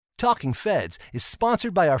Talking Feds is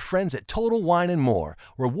sponsored by our friends at Total Wine & More,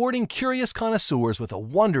 rewarding curious connoisseurs with a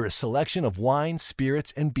wondrous selection of wine,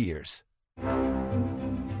 spirits, and beers.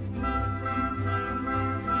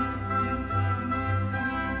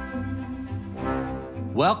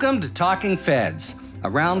 Welcome to Talking Feds, a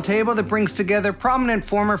roundtable that brings together prominent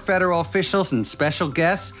former federal officials and special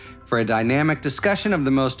guests for a dynamic discussion of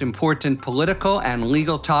the most important political and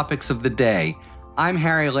legal topics of the day. I'm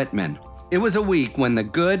Harry Litman. It was a week when the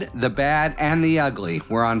good, the bad, and the ugly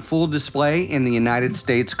were on full display in the United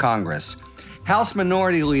States Congress. House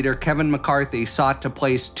Minority Leader Kevin McCarthy sought to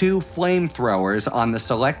place two flamethrowers on the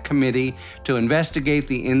Select Committee to investigate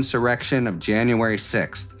the insurrection of January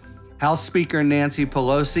 6th. House Speaker Nancy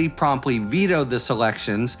Pelosi promptly vetoed the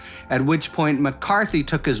selections, at which point McCarthy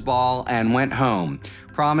took his ball and went home,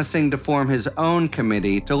 promising to form his own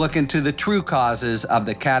committee to look into the true causes of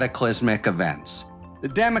the cataclysmic events. The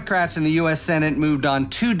Democrats in the U.S. Senate moved on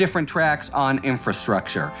two different tracks on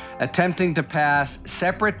infrastructure, attempting to pass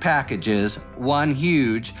separate packages, one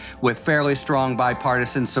huge with fairly strong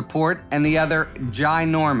bipartisan support, and the other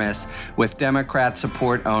ginormous with Democrat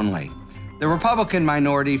support only. The Republican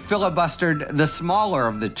minority filibustered the smaller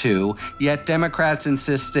of the two, yet Democrats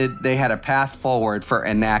insisted they had a path forward for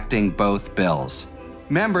enacting both bills.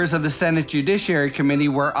 Members of the Senate Judiciary Committee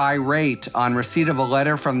were irate on receipt of a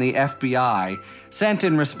letter from the FBI sent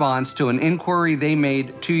in response to an inquiry they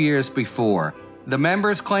made 2 years before. The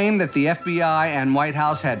members claimed that the FBI and White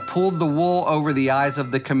House had pulled the wool over the eyes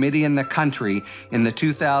of the committee and the country in the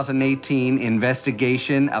 2018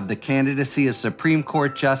 investigation of the candidacy of Supreme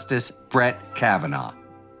Court Justice Brett Kavanaugh.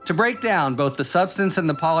 To break down both the substance and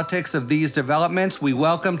the politics of these developments, we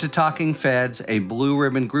welcome to Talking Feds a blue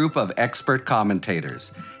ribbon group of expert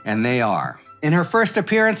commentators. And they are, in her first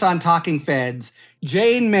appearance on Talking Feds,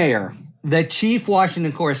 Jane Mayer, the chief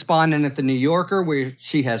Washington correspondent at The New Yorker, where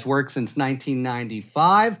she has worked since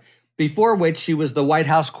 1995, before which she was the White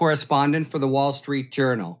House correspondent for the Wall Street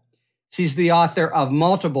Journal. She's the author of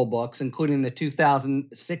multiple books, including the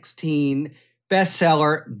 2016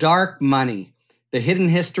 bestseller Dark Money: The Hidden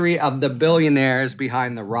History of the Billionaires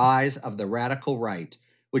Behind the Rise of the Radical Right,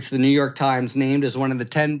 which the New York Times named as one of the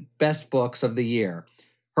 10 best books of the year.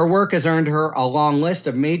 Her work has earned her a long list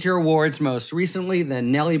of major awards, most recently the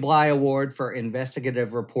Nellie Bly Award for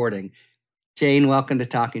Investigative Reporting. Jane, welcome to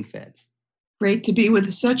Talking Feds. Great to be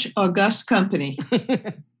with such august company.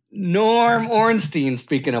 Norm Ornstein,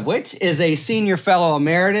 speaking of which, is a senior fellow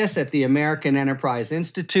emeritus at the American Enterprise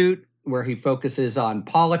Institute, where he focuses on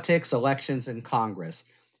politics, elections, and Congress.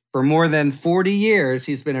 For more than 40 years,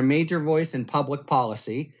 he's been a major voice in public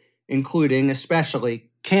policy, including especially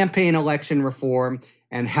campaign election reform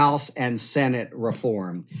and House and Senate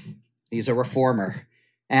reform. He's a reformer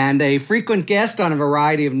and a frequent guest on a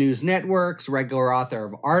variety of news networks, regular author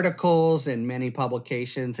of articles in many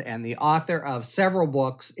publications, and the author of several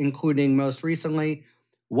books, including most recently,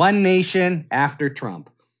 One Nation After Trump,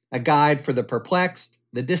 a guide for the perplexed,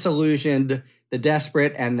 the disillusioned, the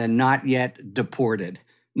desperate, and the not yet deported.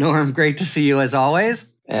 Norm, great to see you as always.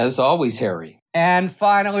 As always, Harry. And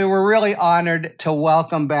finally, we're really honored to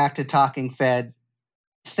welcome back to Talking Feds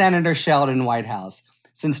Senator Sheldon Whitehouse.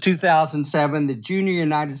 Since 2007, the junior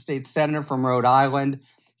United States Senator from Rhode Island.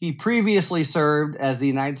 He previously served as the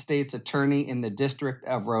United States Attorney in the District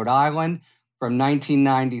of Rhode Island from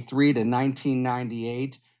 1993 to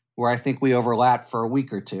 1998, where I think we overlapped for a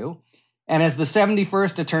week or two, and as the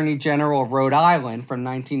 71st Attorney General of Rhode Island from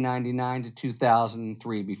 1999 to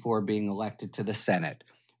 2003 before being elected to the Senate,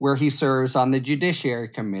 where he serves on the Judiciary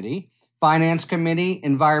Committee, Finance Committee,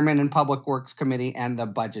 Environment and Public Works Committee, and the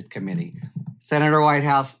Budget Committee. Senator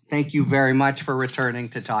Whitehouse, thank you very much for returning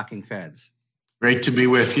to Talking Feds. Great to be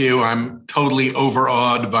with you. I'm totally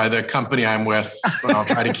overawed by the company I'm with, but I'll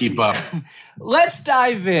try to keep up. Let's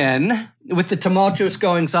dive in with the tumultuous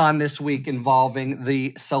goings-on this week involving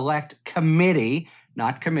the Select Committee,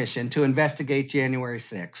 not Commission, to investigate January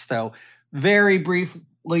 6th. So very briefly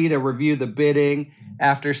to review the bidding,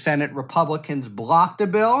 after Senate Republicans blocked a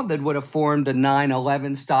bill that would have formed a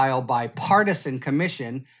 9/11-style bipartisan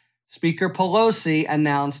commission, Speaker Pelosi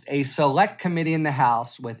announced a select committee in the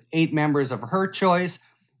House with 8 members of her choice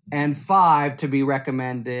and 5 to be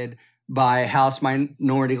recommended by House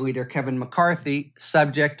Minority Leader Kevin McCarthy,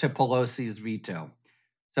 subject to Pelosi's veto.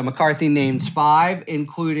 So McCarthy names 5,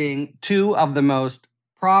 including 2 of the most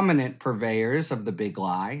prominent purveyors of the big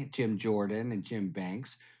lie, Jim Jordan and Jim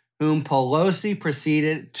Banks, whom Pelosi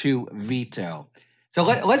proceeded to veto. So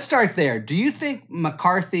let's start there. Do you think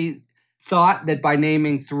McCarthy thought that by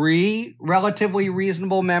naming 3 relatively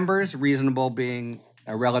reasonable members, reasonable being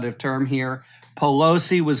a relative term here,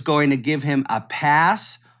 Pelosi was going to give him a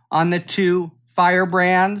pass on the two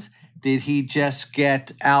firebrands? Did he just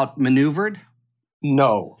get outmaneuvered?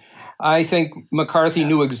 No. I think McCarthy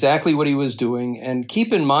knew exactly what he was doing. And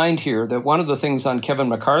keep in mind here that one of the things on Kevin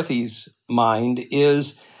McCarthy's mind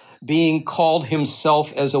is being called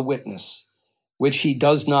himself as a witness, which he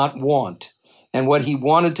does not want. And what he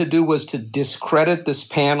wanted to do was to discredit this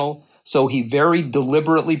panel. So he very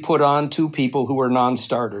deliberately put on two people who were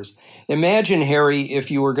non-starters. Imagine, Harry, if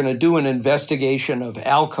you were going to do an investigation of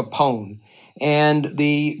Al Capone and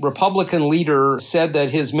the Republican leader said that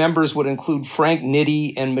his members would include Frank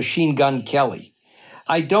Nitti and Machine Gun Kelly.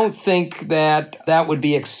 I don't think that that would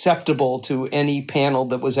be acceptable to any panel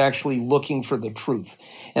that was actually looking for the truth.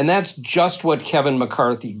 And that's just what Kevin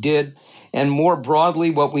McCarthy did. And more broadly,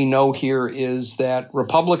 what we know here is that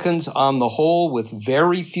Republicans on the whole, with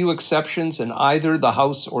very few exceptions in either the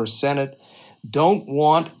House or Senate, don't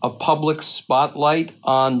want a public spotlight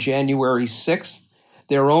on January 6th.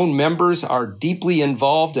 Their own members are deeply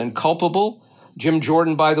involved and culpable. Jim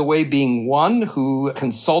Jordan, by the way, being one who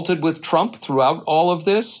consulted with Trump throughout all of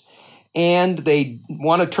this. And they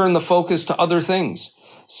want to turn the focus to other things.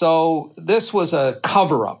 So this was a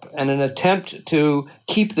cover-up and an attempt to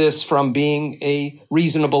keep this from being a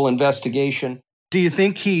reasonable investigation. Do you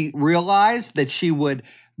think he realized that she would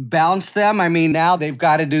bounce them? I mean, now they've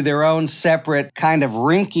got to do their own separate kind of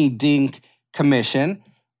rinky-dink commission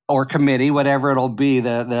or committee, whatever it'll be,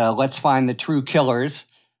 the Let's Find the True Killers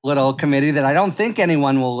little committee that I don't think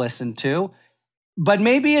anyone will listen to. But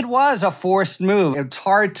maybe it was a forced move. It's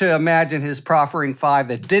hard to imagine his proffering five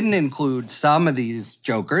that didn't include some of these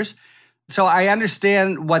jokers. So I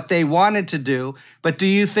understand what they wanted to do, but do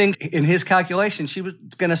you think in his calculation she was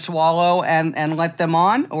going to swallow and let them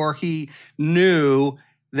on? Or he knew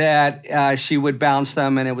that she would bounce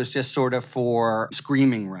them and it was just sort of for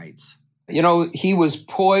screaming rights? You know, he was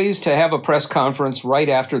poised to have a press conference right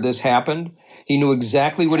after this happened. He knew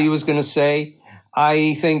exactly what he was going to say.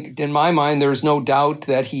 I think, in my mind, there's no doubt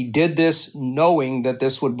that he did this knowing that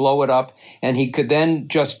this would blow it up, and he could then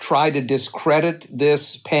just try to discredit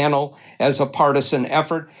this panel as a partisan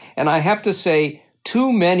effort. And I have to say,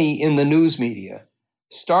 too many in the news media,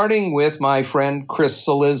 starting with my friend Chris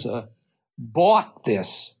Cillizza, bought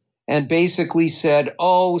this and basically said,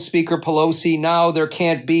 oh, Speaker Pelosi, now there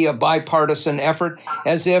can't be a bipartisan effort,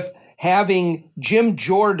 as if having Jim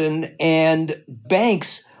Jordan and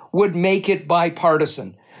Banks would make it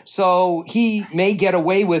bipartisan. So he may get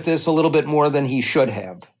away with this a little bit more than he should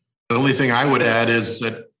have. The only thing I would add is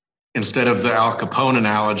that instead of the Al Capone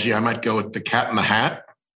analogy, I might go with the cat in the hat.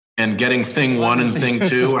 And getting thing one and thing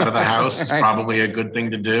two out of the House is probably a good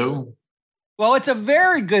thing to do. Well, it's a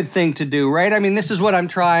very good thing to do, right? I mean, this is what I'm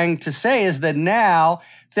trying to say is that now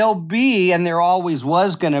there'll be, and there always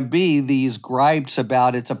was going to be, these gripes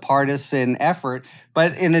about it's a partisan effort.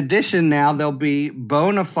 But in addition, now there'll be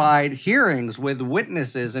bona fide hearings with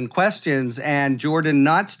witnesses and questions and Jordan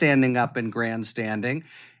not standing up and grandstanding.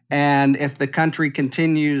 And if the country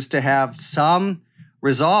continues to have some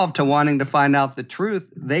resolve to wanting to find out the truth,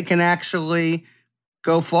 they can actually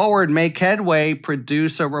go forward, make headway,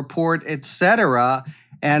 produce a report, etc.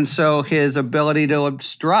 And so his ability to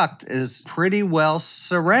obstruct is pretty well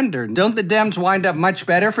surrendered. Don't the Dems wind up much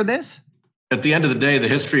better for this? At the end of the day, the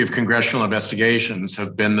history of congressional investigations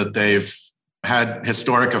have been that they've had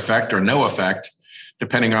historic effect or no effect,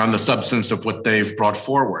 depending on the substance of what they've brought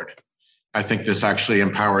forward. I think this actually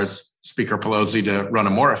empowers Speaker Pelosi to run a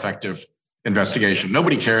more effective investigation.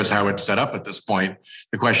 Nobody cares how it's set up at this point.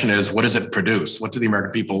 The question is, what does it produce? What do the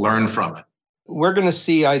American people learn from it? We're going to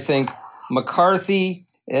see, I think, McCarthy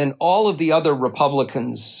and all of the other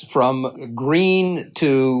Republicans, from Green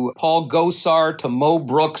to Paul Gosar to Mo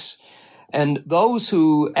Brooks, and those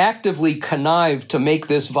who actively connived to make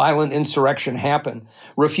this violent insurrection happen,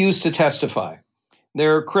 refuse to testify.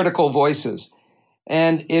 They're critical voices.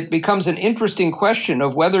 And it becomes an interesting question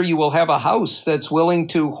of whether you will have a House that's willing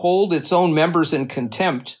to hold its own members in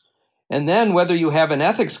contempt, and then whether you have an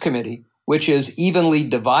ethics committee, which is evenly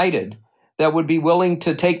divided, that would be willing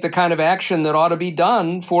to take the kind of action that ought to be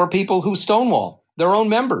done for people who stonewall their own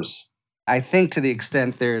members. I think to the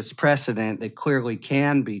extent there's precedent that clearly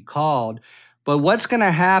can be called. But what's going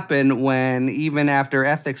to happen when, even after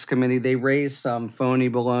ethics committee, they raise some phony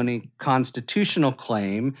baloney constitutional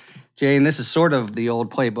claim? Jane, this is sort of the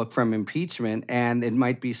old playbook from impeachment, and it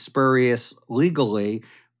might be spurious legally,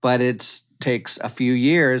 but it takes a few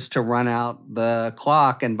years to run out the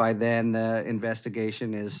clock, and by then the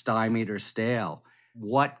investigation is stymied or stale.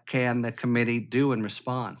 What can the committee do in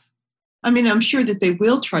response? I mean, I'm sure that they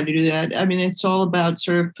will try to do that. I mean, it's all about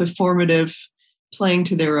sort of performative playing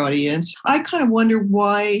to their audience. I kind of wonder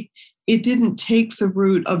why it didn't take the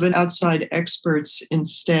route of an outside experts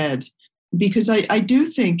instead. Because I do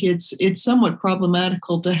think it's somewhat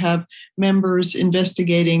problematical to have members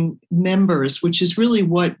investigating members, which is really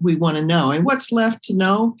what we want to know. And what's left to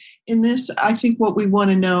know in this? I think what we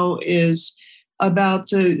want to know is about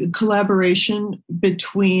the collaboration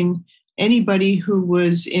between anybody who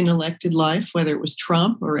was in elected life, whether it was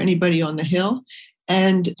Trump or anybody on the Hill,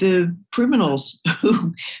 and the criminals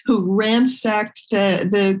who ransacked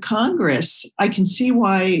the Congress. I can see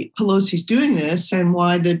why Pelosi's doing this and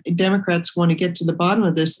why the Democrats want to get to the bottom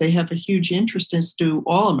of this. They have a huge interest, as do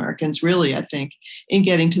all Americans, really, I think, in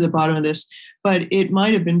getting to the bottom of this. But it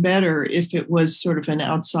might have been better if it was sort of an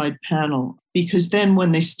outside panel, because then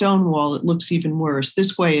when they stonewall, it looks even worse.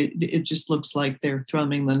 This way, it just looks like they're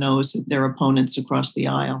thumbing the nose at their opponents across the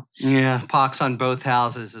aisle. Yeah, pox on both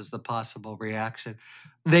houses is the possible reaction.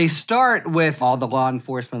 They start with all the law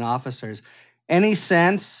enforcement officers. Any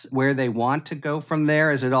sense where they want to go from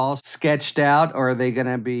there? Is it all sketched out, or are they going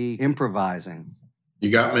to be improvising?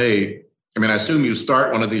 You got me. I mean, I assume you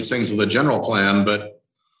start one of these things with a general plan, but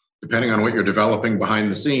depending on what you're developing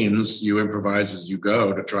behind the scenes, you improvise as you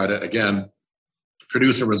go to try to, again,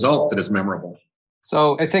 produce a result that is memorable.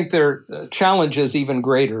 So I think their challenge is even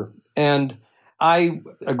greater. And I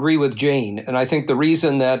agree with Jane. And I think the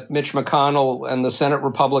reason that Mitch McConnell and the Senate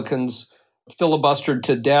Republicans filibustered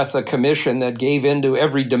to death a commission that gave into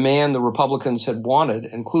every demand the Republicans had wanted,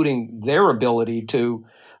 including their ability to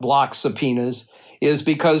block subpoenas, is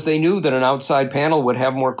because they knew that an outside panel would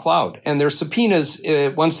have more clout. And their subpoenas,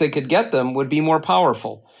 once they could get them, would be more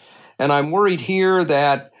powerful. And I'm worried here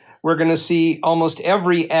that we're going to see almost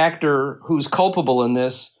every actor who's culpable in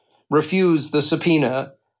this refuse the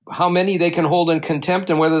subpoena. How many they can hold in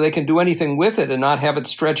contempt and whether they can do anything with it and not have it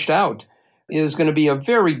stretched out is going to be a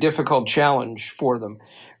very difficult challenge for them.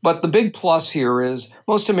 But the big plus here is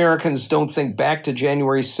most Americans don't think back to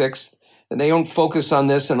January 6th. And they don't focus on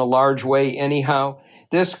this in a large way anyhow.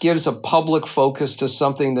 This gives a public focus to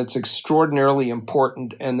something that's extraordinarily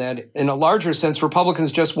important, and that in a larger sense,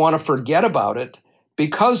 Republicans just want to forget about it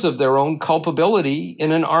because of their own culpability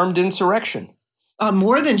in an armed insurrection.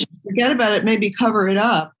 More than just forget about it, maybe cover it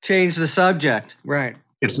up. Change the subject, right.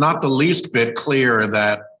 It's not the least bit clear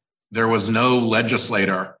that there was no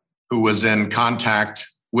legislator who was in contact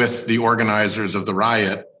with the organizers of the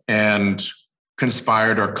riot and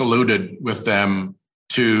conspired or colluded with them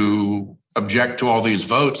to object to all these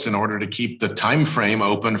votes in order to keep the time frame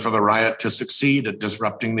open for the riot to succeed at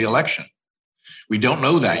disrupting the election. We don't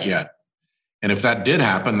know that yet. And if that did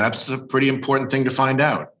happen, that's a pretty important thing to find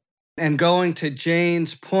out. And going to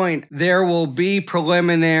Jane's point, there will be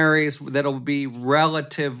preliminaries that'll be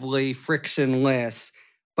relatively frictionless,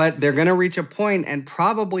 but they're going to reach a point, and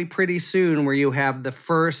probably pretty soon, where you have the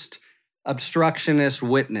first obstructionist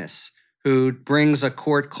witness who brings a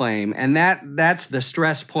court claim. And that's the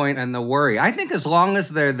stress point and the worry. I think as long as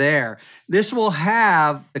they're there, this will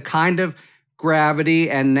have the kind of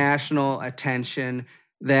gravity and national attention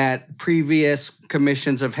that previous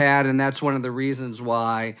commissions have had. And that's one of the reasons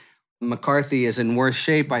why McCarthy is in worse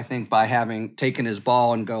shape, I think, by having taken his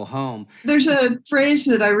ball and go home. There's a phrase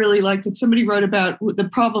that I really like that somebody wrote about the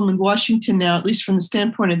problem in Washington now, at least from the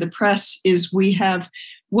standpoint of the press, is we have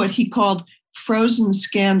what he called frozen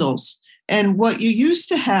scandals. And what you used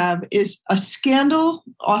to have is a scandal.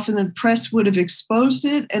 Often the press would have exposed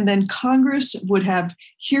it, and then Congress would have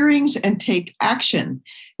hearings and take action,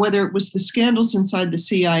 whether it was the scandals inside the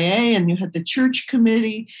CIA, and you had the Church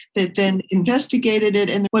Committee that then investigated it.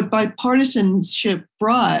 And what bipartisanship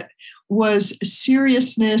brought was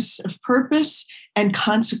seriousness of purpose and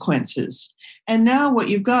consequences. And now what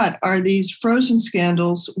you've got are these frozen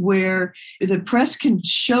scandals where the press can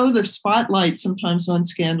show the spotlight sometimes on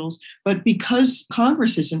scandals, but because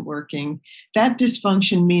Congress isn't working, that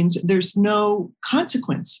dysfunction means there's no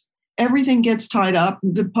consequence. Everything gets tied up.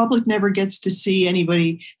 The public never gets to see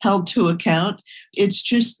anybody held to account. It's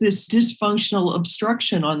just this dysfunctional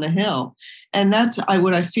obstruction on the Hill. And that's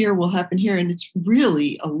what I fear will happen here. And it's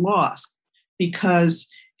really a loss because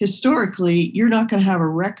historically, you're not going to have a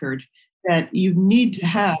record that you need to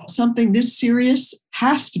have. Something this serious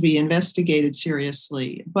has to be investigated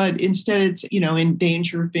seriously, but instead it's, in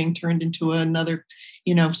danger of being turned into another,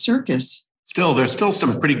 circus. Still, there's still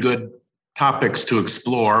some pretty good topics to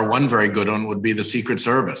explore. One very good one would be the Secret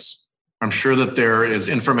Service. I'm sure that there is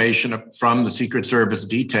information from the Secret Service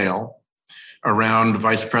detail around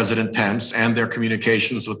Vice President Pence and their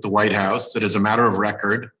communications with the White House that is a matter of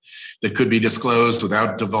record that could be disclosed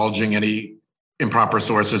without divulging any improper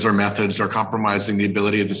sources or methods or compromising the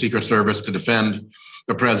ability of the Secret Service to defend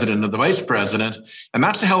the president or the vice president. And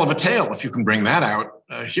that's a hell of a tale if you can bring that out.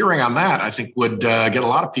 Hearing on that, I think, would get a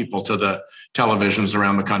lot of people to the televisions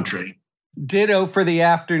around the country. Ditto for the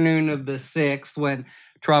afternoon of the 6th when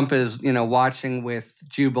Trump is, watching with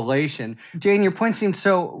jubilation. Jane, your point seems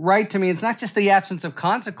so right to me. It's not just the absence of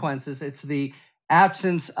consequences, it's the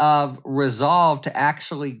absence of resolve to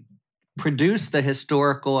actually produce the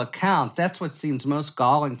historical account. That's what seems most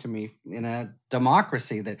galling to me in a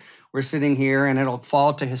democracy, that we're sitting here and it'll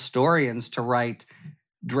fall to historians to write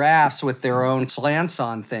drafts with their own slants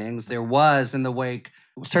on things. There was, in the wake,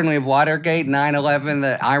 certainly of Watergate, 9/11,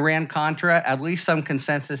 the Iran-Contra, at least some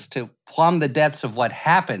consensus to plumb the depths of what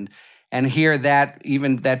happened. And here that,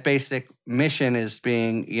 even that basic mission is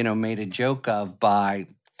being, made a joke of by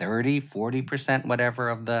 30, 40%, whatever,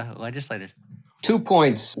 of the legislators. 2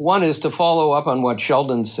 points. One is to follow up on what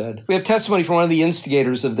Sheldon said. We have testimony from one of the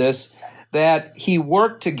instigators of this, that he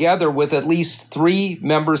worked together with at least 3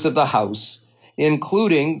 members of the House,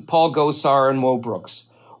 including Paul Gosar and Mo Brooks.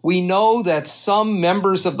 We know that some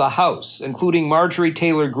members of the House, including Marjorie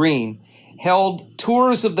Taylor Greene, held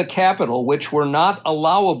tours of the Capitol, which were not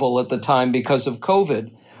allowable at the time because of COVID,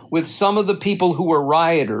 with some of the people who were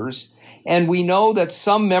rioters. And we know that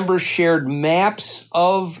some members shared maps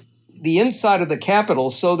of the inside of the Capitol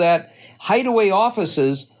so that hideaway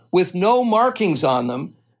offices with no markings on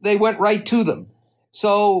them, they went right to them.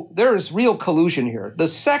 So there is real collusion here. The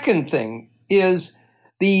second thing is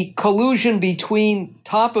the collusion between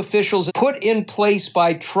top officials put in place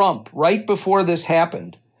by Trump right before this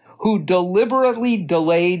happened, who deliberately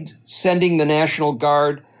delayed sending the National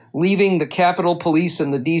Guard, leaving the Capitol Police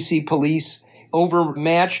and the DC Police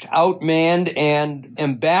overmatched, outmanned, and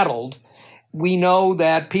embattled. We know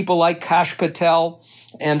that people like Kash Patel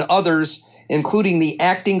and others, including the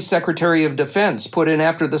acting Secretary of Defense, put in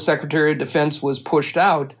after the Secretary of Defense was pushed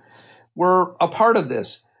out, were a part of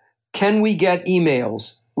this. Can we get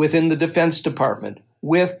emails within the Defense Department,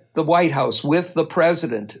 with the White House, with the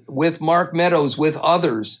president, with Mark Meadows, with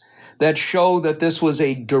others, that show that this was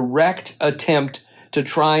a direct attempt to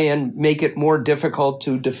try and make it more difficult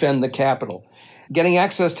to defend the Capitol? Getting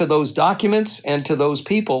access to those documents and to those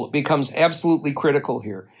people becomes absolutely critical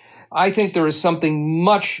here. I think there is something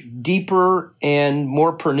much deeper and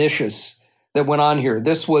more pernicious that went on here.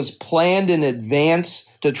 This was planned in advance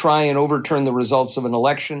to try and overturn the results of an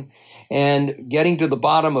election, and getting to the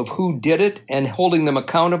bottom of who did it and holding them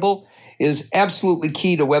accountable is absolutely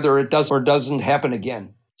key to whether it does or doesn't happen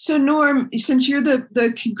again. So, Norm, since you're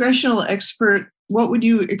the congressional expert, what would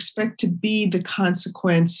you expect to be the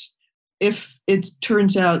consequence if it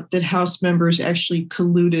turns out that House members actually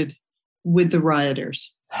colluded with the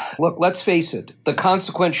rioters? Look, let's face it. The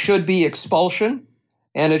consequence should be expulsion,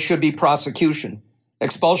 and it should be prosecution.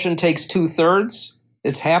 Expulsion takes 2/3.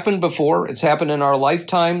 It's happened before. It's happened in our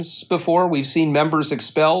lifetimes before. We've seen members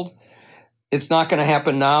expelled. It's not going to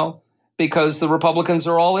happen now because the Republicans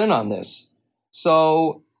are all in on this.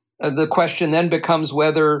 So the question then becomes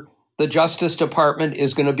whether the Justice Department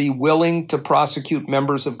is going to be willing to prosecute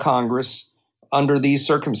members of Congress under these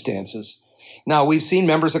circumstances. Now, we've seen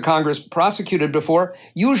members of Congress prosecuted before,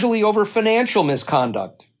 usually over financial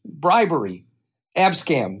misconduct, bribery,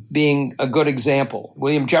 abscam being a good example,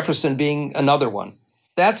 William Jefferson being another one.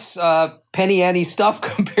 That's penny ante stuff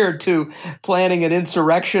compared to planning an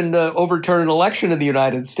insurrection to overturn an election in the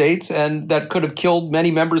United States, and that could have killed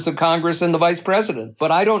many members of Congress and the vice president.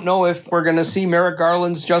 But I don't know if we're going to see Merrick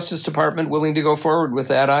Garland's Justice Department willing to go forward with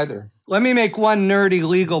that either. Let me make one nerdy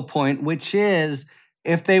legal point, which is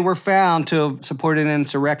if they were found to have supported an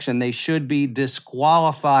insurrection, they should be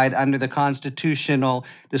disqualified under the constitutional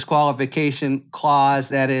disqualification clause.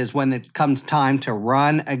 That is, when it comes time to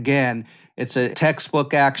run again. It's a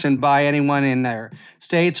textbook action by anyone in their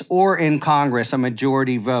states or in Congress, a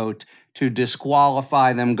majority vote, to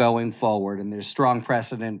disqualify them going forward. And there's strong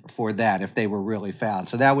precedent for that if they were really found.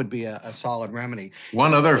 So that would be a solid remedy.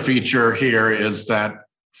 One other feature here is that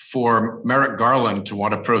for Merrick Garland to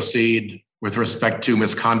want to proceed with respect to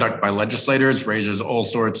misconduct by legislators raises all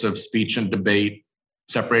sorts of speech and debate,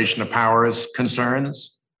 separation of powers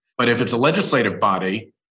concerns. But if it's a legislative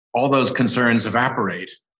body, all those concerns evaporate.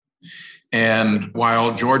 And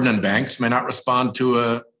while Jordan and Banks may not respond to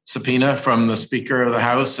a subpoena from the Speaker of the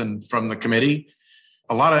House and from the committee,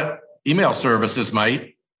 a lot of email services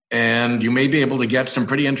might, and you may be able to get some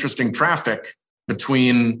pretty interesting traffic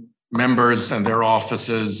between members and their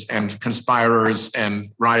offices and conspirators and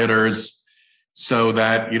rioters so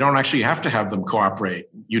that you don't actually have to have them cooperate.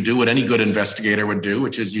 You do what any good investigator would do,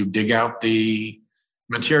 which is you dig out the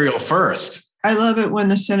material first I love it when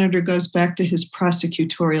the senator goes back to his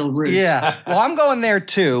prosecutorial roots. Yeah. Well, I'm going there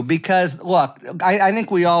too because, look, I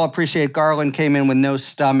think we all appreciate Garland came in with no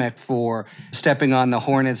stomach for stepping on the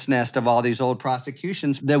hornet's nest of all these old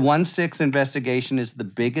prosecutions. The 1-6 investigation is the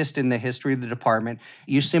biggest in the history of the department.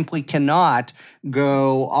 You simply cannot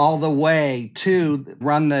go all the way to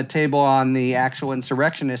run the table on the actual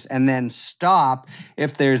insurrectionists and then stop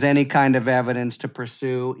if there's any kind of evidence to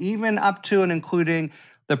pursue, even up to and including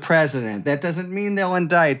the president. That doesn't mean they'll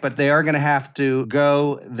indict, but they are going to have to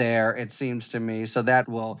go there, it seems to me. So that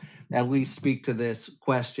will at least speak to this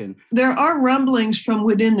question. There are rumblings from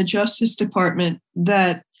within the Justice Department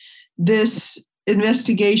that this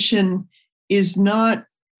investigation is not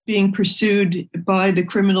being pursued by the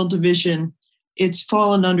criminal division. It's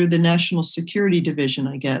fallen under the National Security Division,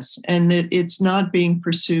 I guess, and it's not being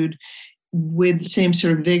pursued with the same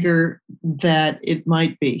sort of vigor that it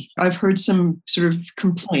might be. I've heard some sort of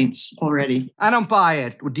complaints already. I don't buy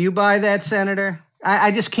it. Do you buy that, Senator?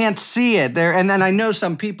 I just can't see it there. And then I know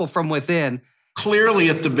some people from within. Clearly,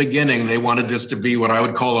 at the beginning, they wanted this to be what I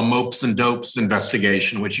would call a mopes and dopes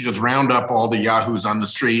investigation, which you just round up all the yahoos on the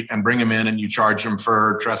street and bring them in and you charge them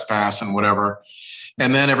for trespass and whatever.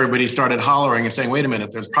 And then everybody started hollering and saying, wait a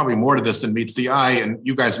minute, there's probably more to this than meets the eye. And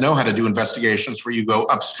you guys know how to do investigations where you go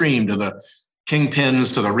upstream to the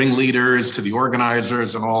kingpins, to the ringleaders, to the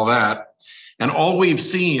organizers and all that. And all we've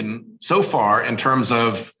seen so far in terms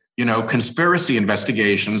of, conspiracy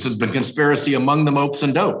investigations has been conspiracy among the mopes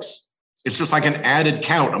and dopes. It's just like an added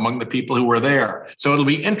count among the people who were there. So it'll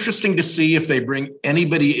be interesting to see if they bring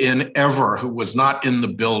anybody in ever who was not in the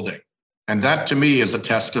building. And that, to me, is a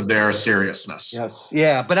test of their seriousness. Yes.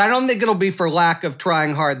 Yeah, but I don't think it'll be for lack of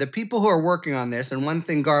trying hard. The people who are working on this, and one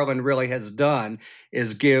thing Garland really has done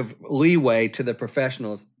is give leeway to the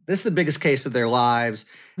professionals. This is the biggest case of their lives.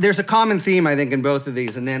 There's a common theme, I think, in both of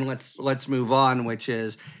these, and then let's move on, which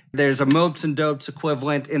is there's a mopes and dopes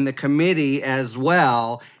equivalent in the committee as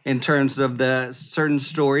well in terms of the certain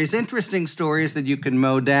stories, interesting stories that you can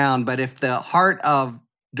mow down. But if the heart of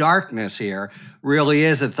darkness here really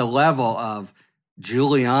is at the level of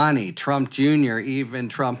Giuliani, Trump Jr., even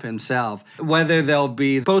Trump himself, whether there'll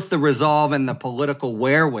be both the resolve and the political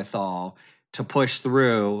wherewithal to push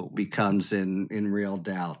through becomes in real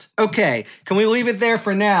doubt. Okay, can we leave it there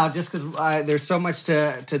for now, just because there's so much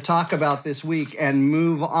to talk about this week, and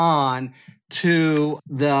move on to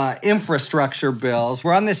the infrastructure bills?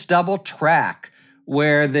 We're on this double track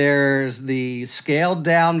where there's the scaled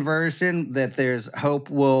down version that there's hope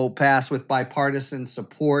will pass with bipartisan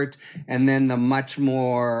support, and then the much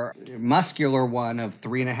more muscular one of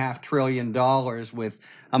 $3.5 trillion with,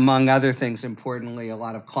 among other things, importantly, a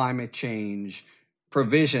lot of climate change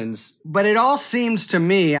provisions. But it all seems to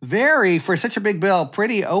me for such a big bill,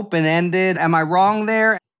 pretty open-ended. Am I wrong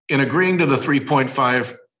there? In agreeing to the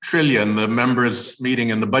 $3.5 trillion, the members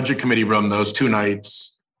meeting in the Budget Committee room those two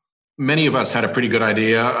nights, many of us had a pretty good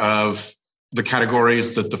idea of the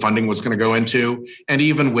categories that the funding was going to go into. And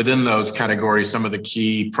even within those categories, some of the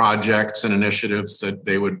key projects and initiatives that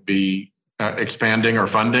they would be expanding or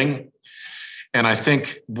funding. And I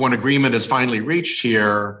think when agreement is finally reached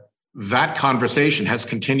here, that conversation has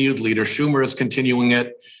continued. Leader Schumer is continuing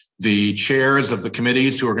it. The chairs of the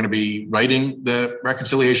committees who are going to be writing the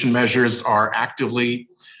reconciliation measures are actively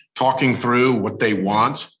talking through what they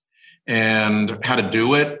want and how to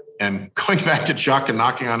do it. And going back to Chuck and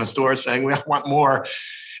knocking on his door saying, we want more.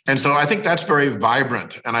 And so I think that's very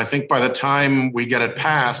vibrant. And I think by the time we get it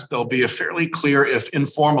passed, there'll be a fairly clear, if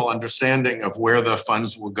informal, understanding of where the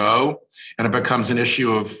funds will go. And it becomes an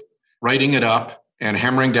issue of writing it up and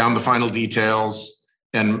hammering down the final details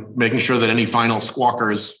and making sure that any final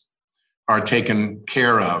squawkers are taken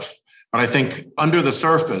care of. But I think under the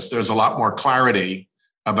surface, there's a lot more clarity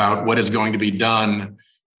about what is going to be done.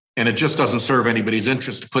 And it just doesn't serve anybody's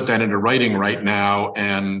interest to put that into writing right now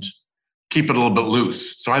and keep it a little bit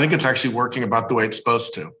loose. So I think it's actually working about the way it's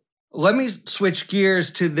supposed to. Let me switch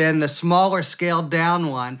gears to then the smaller scaled down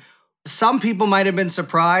one. Some people might have been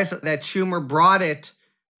surprised that Schumer brought it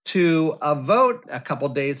to a vote a couple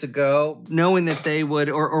days ago, knowing that they would,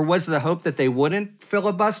 or was the hope that they wouldn't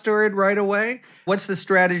filibuster it right away? What's the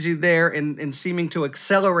strategy there in seeming to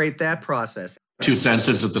accelerate that process? 2 cents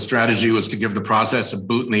is that the strategy was to give the process a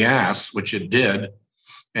boot in the ass, which it did.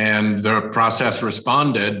 And the process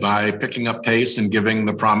responded by picking up pace and giving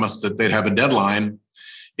the promise that they'd have a deadline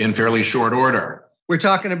in fairly short order. We're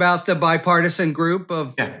talking about the bipartisan group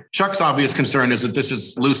of... Yeah. Chuck's obvious concern is that this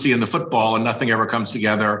is Lucy in the football and nothing ever comes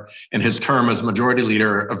together and his term as majority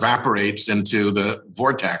leader evaporates into the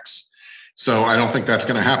vortex. So I don't think that's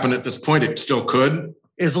going to happen at this point. It still could.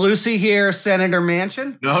 Is Lucy here, Senator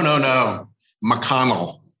Manchin? No.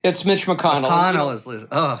 McConnell. It's Mitch McConnell. McConnell is Liz.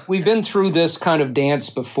 Oh. We've been through this kind of dance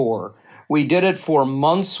before. We did it for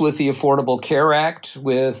months with the Affordable Care Act,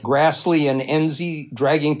 with Grassley and Enzi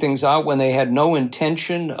dragging things out when they had no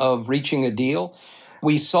intention of reaching a deal.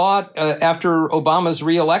 We saw it after Obama's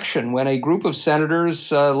reelection when a group of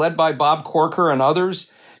senators led by Bob Corker and others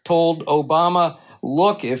told Obama,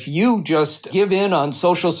 look, if you just give in on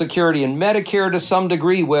Social Security and Medicare to some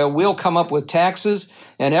degree, well, we'll come up with taxes.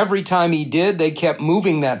 And every time he did, they kept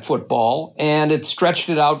moving that football, and it stretched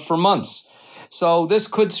it out for months. So this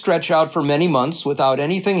could stretch out for many months without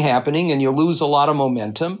anything happening, and you lose a lot of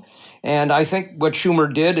momentum. And I think what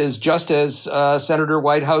Schumer did is just as Senator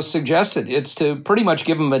Whitehouse suggested. It's to pretty much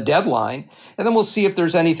give him a deadline, and then we'll see if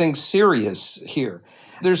there's anything serious here.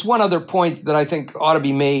 There's one other point that I think ought to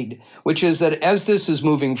be made, which is that as this is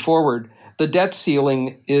moving forward, the debt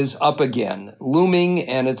ceiling is up again, looming,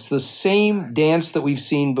 and it's the same dance that we've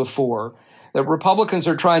seen before, that Republicans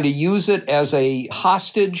are trying to use it as a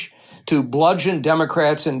hostage to bludgeon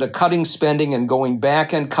Democrats into cutting spending and going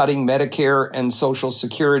back and cutting Medicare and Social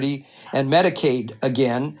Security and Medicaid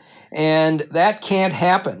again. And that can't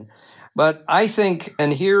happen. But I think,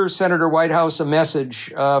 and here's Senator Whitehouse a message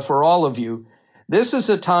for all of you, this is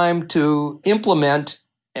a time to implement,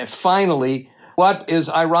 finally, what is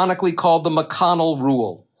ironically called the McConnell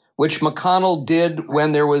Rule, which McConnell did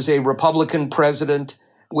when there was a Republican president,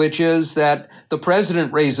 which is that the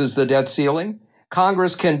president raises the debt ceiling.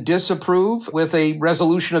 Congress can disapprove with a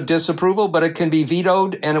resolution of disapproval, but it can be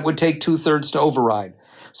vetoed, and it would take 2/3 to override.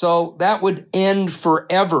 So that would end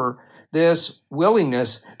forever this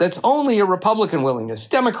willingness that's only a Republican willingness.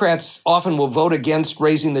 Democrats often will vote against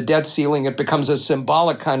raising the debt ceiling. It becomes a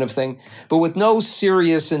symbolic kind of thing, but with no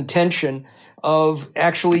serious intention of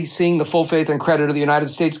actually seeing the full faith and credit of the United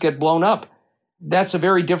States get blown up. That's a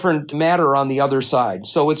very different matter on the other side.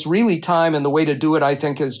 So it's really time, and the way to do it, I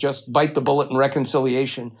think, is just bite the bullet in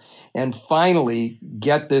reconciliation and finally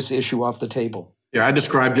get this issue off the table. Yeah, I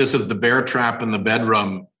described this as the bear trap in the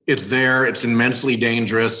bedroom. It's there. It's immensely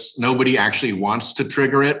dangerous. Nobody actually wants to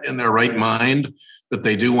trigger it in their right mind, but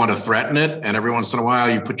they do want to threaten it. And every once in a while,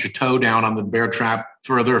 you put your toe down on the bear trap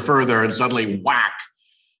further, and suddenly whack.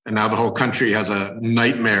 And now the whole country has a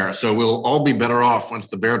nightmare. So we'll all be better off once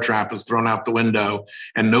the bear trap is thrown out the window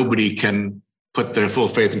and nobody can put their full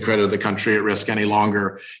faith and credit of the country at risk any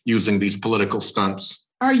longer using these political stunts.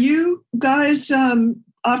 Are you guys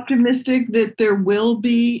optimistic that there will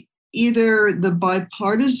be either the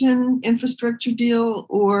bipartisan infrastructure deal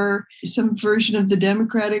or some version of the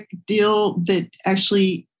Democratic deal that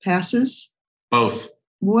actually passes? Both.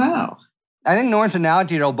 Wow. I think Norton's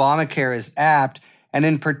analogy to Obamacare is apt. And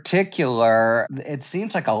in particular, it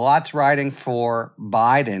seems like a lot's riding for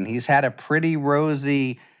Biden. He's had a pretty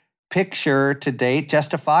rosy picture to date,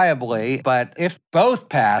 justifiably. But if both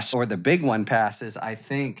pass, or the big one passes, I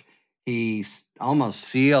think he almost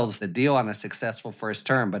seals the deal on a successful first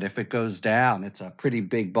term. But if it goes down, it's a pretty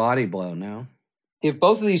big body blow, no? If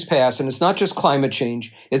both of these pass, and it's not just climate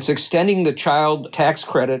change, it's extending the child tax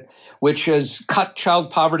credit, which has cut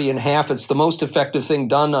child poverty in half. It's the most effective thing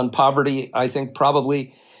done on poverty, I think,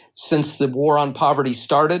 probably since the war on poverty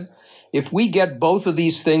started. If we get both of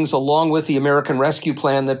these things along with the American Rescue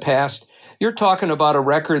Plan that passed, you're talking about a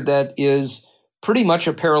record that is pretty much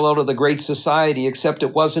a parallel to the Great Society, except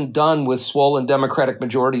it wasn't done with swollen Democratic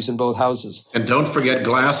majorities in both houses. And don't forget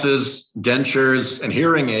glasses, dentures, and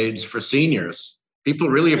hearing aids for seniors. People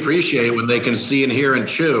really appreciate it when they can see and hear and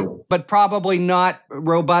chew. But probably not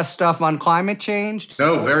robust stuff on climate change?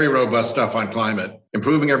 No, very robust stuff on climate.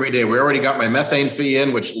 Improving every day. We already got my methane fee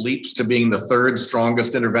in, which leaps to being the third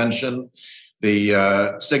strongest intervention.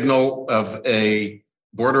 The signal of a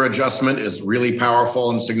border adjustment is really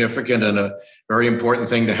powerful and significant, and a very important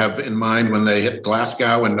thing to have in mind when they hit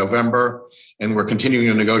Glasgow in November. And we're continuing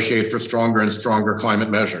to negotiate for stronger and stronger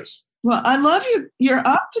climate measures. Well, I love your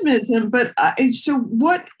optimism, but so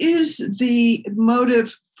what is the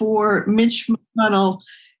motive for Mitch McConnell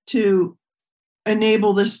to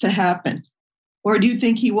enable this to happen? Or do you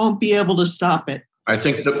think he won't be able to stop it? I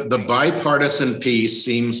think the bipartisan piece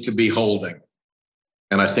seems to be holding.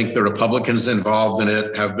 And I think the Republicans involved in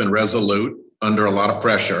it have been resolute under a lot of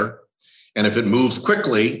pressure. And if it moves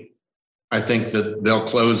quickly, I think that they'll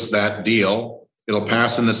close that deal. It'll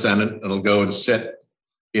pass in the Senate. It'll go and sit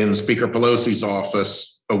in Speaker Pelosi's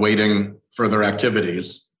office, awaiting further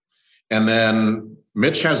activities. And then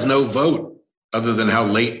Mitch has no vote other than how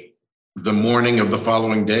late the morning of the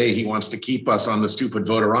following day he wants to keep us on the stupid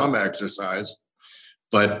vote-a-rama exercise.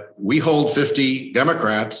 But we hold 50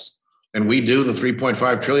 Democrats and we do the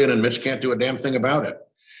 $3.5 trillion and Mitch can't do a damn thing about it.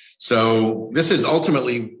 So this is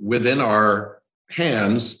ultimately within our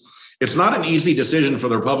hands. It's not an easy decision for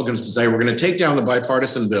the Republicans to say, we're going to take down the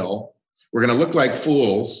bipartisan bill. We're going to look like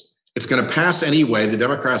fools. It's going to pass anyway. The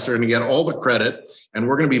Democrats are going to get all the credit, and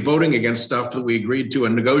we're going to be voting against stuff that we agreed to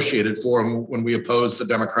and negotiated for when we opposed the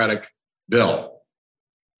Democratic bill.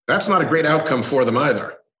 That's not a great outcome for them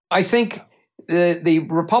either. I think the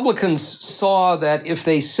Republicans saw that if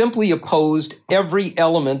they simply opposed every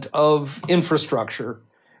element of infrastructure,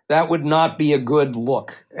 that would not be a good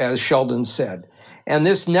look, as Sheldon said. And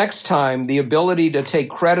this next time, the ability to take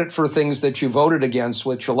credit for things that you voted against,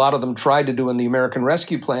 which a lot of them tried to do in the American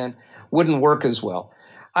Rescue Plan, wouldn't work as well.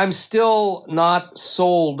 I'm still not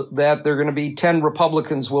sold that there are going to be 10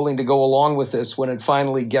 Republicans willing to go along with this when it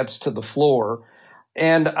finally gets to the floor.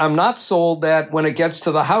 And I'm not sold that when it gets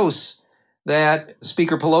to the House, that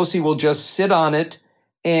Speaker Pelosi will just sit on it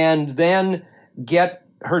and then get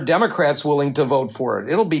her Democrats willing to vote for it.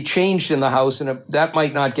 It'll be changed in the House, and that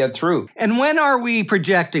might not get through. And when are we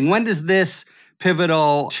projecting? When does this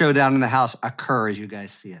pivotal showdown in the House occur, as you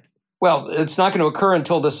guys see it? Well, it's not going to occur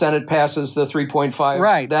until the Senate passes the 3.5.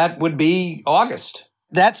 Right. That would be August.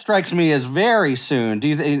 That strikes me as very soon. Do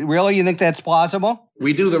you really think that's plausible?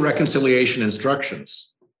 We do the reconciliation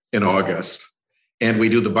instructions in August, and we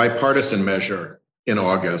do the bipartisan measure in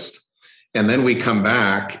August. And then we come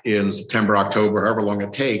back in September, October, however long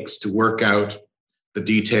it takes to work out the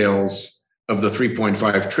details of the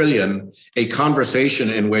 3.5 trillion, a conversation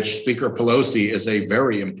in which Speaker Pelosi is a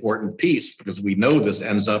very important piece because we know this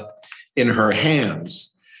ends up in her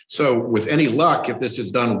hands. So with any luck, if this is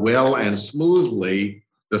done well and smoothly,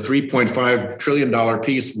 the $3.5 trillion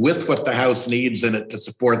piece with what the House needs in it to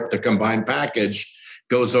support the combined package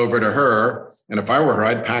goes over to her. And if I were her,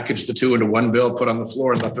 I'd package the two into one bill, put on the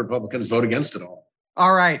floor, and let the Republicans vote against it all.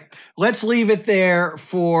 All right, let's leave it there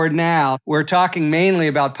for now. We're talking mainly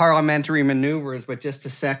about parliamentary maneuvers, but just to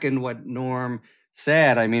second what Norm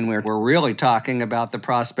said, I mean, we're really talking about the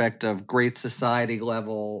prospect of great society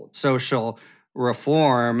level social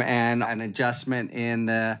reform and an adjustment in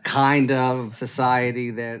the kind of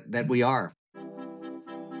society that we are.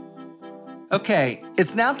 Okay,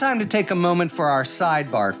 it's now time to take a moment for our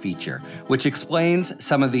sidebar feature, which explains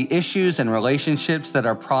some of the issues and relationships that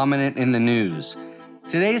are prominent in the news.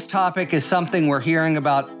 Today's topic is something we're hearing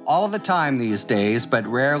about all the time these days, but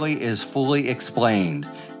rarely is fully explained,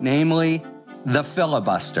 namely the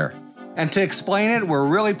filibuster. And to explain it, we're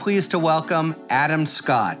really pleased to welcome Adam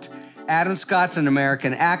Scott. Adam Scott's an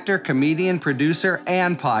American actor, comedian, producer,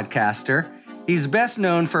 and podcaster. He's best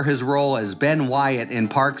known for his role as Ben Wyatt in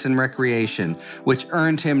Parks and Recreation, which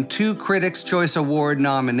earned him 2 Critics' Choice Award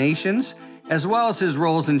nominations, as well as his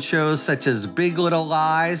roles in shows such as Big Little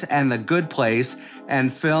Lies and The Good Place,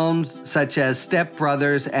 and films such as Step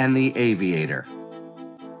Brothers and The Aviator.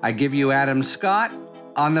 I give you Adam Scott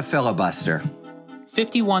on the filibuster.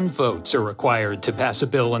 51 votes are required to pass a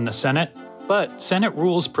bill in the Senate, but Senate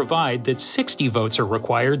rules provide that 60 votes are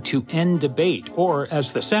required to end debate, or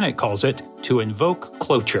as the Senate calls it, to invoke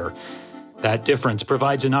cloture. That difference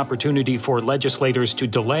provides an opportunity for legislators to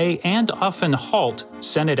delay and often halt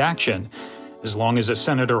Senate action. As long as a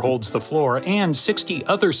senator holds the floor and 60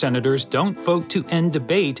 other senators don't vote to end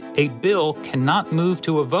debate, a bill cannot move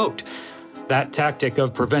to a vote. That tactic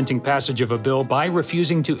of preventing passage of a bill by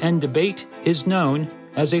refusing to end debate is known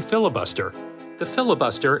as a filibuster. The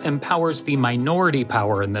filibuster empowers the minority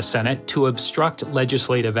power in the Senate to obstruct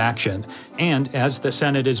legislative action, and as the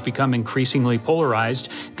Senate has become increasingly polarized,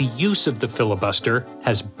 the use of the filibuster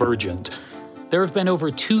has burgeoned. There have been over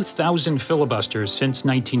 2,000 filibusters since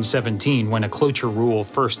 1917 when a cloture rule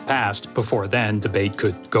first passed. Before then, debate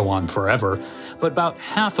could go on forever. But about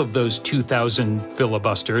half of those 2,000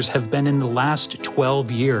 filibusters have been in the last 12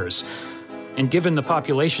 years. And given the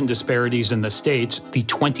population disparities in the states, the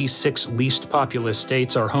 26 least populous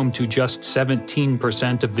states are home to just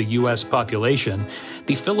 17% of the U.S. population,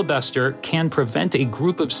 the filibuster can prevent a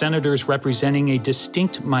group of senators representing a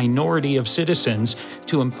distinct minority of citizens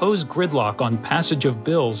to impose gridlock on passage of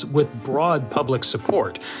bills with broad public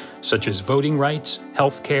support, such as voting rights,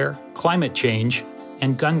 health care, climate change,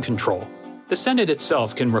 and gun control. The Senate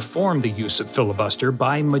itself can reform the use of filibuster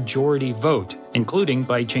by majority vote, including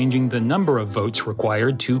by changing the number of votes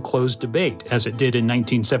required to close debate, as it did in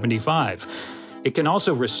 1975. It can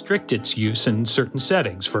also restrict its use in certain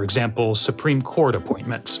settings, for example, Supreme Court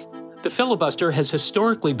appointments. The filibuster has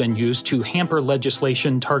historically been used to hamper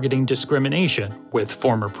legislation targeting discrimination, with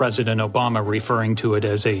former President Obama referring to it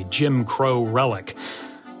as a Jim Crow relic.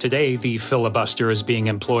 Today, the filibuster is being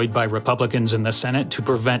employed by Republicans in the Senate to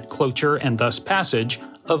prevent cloture and thus passage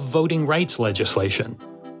of voting rights legislation.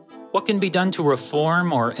 What can be done to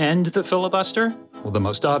reform or end the filibuster? Well, the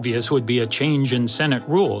most obvious would be a change in Senate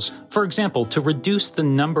rules. For example, to reduce the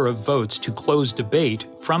number of votes to close debate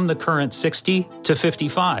from the current 60 to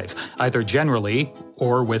 55, either generally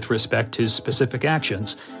or with respect to specific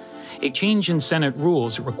actions. A change in Senate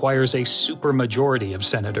rules requires a supermajority of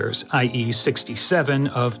senators, i.e. 67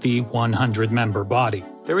 of the 100-member body.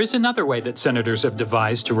 There is another way that senators have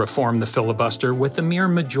devised to reform the filibuster with a mere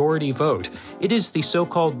majority vote. It is the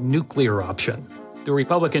so-called nuclear option. The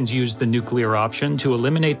Republicans used the nuclear option to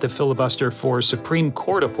eliminate the filibuster for Supreme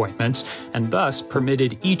Court appointments and thus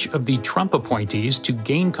permitted each of the Trump appointees to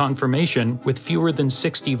gain confirmation with fewer than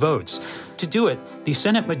 60 votes. To do it, the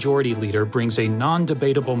Senate Majority Leader brings a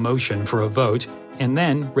non-debatable motion for a vote and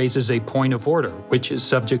then raises a point of order, which is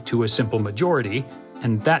subject to a simple majority,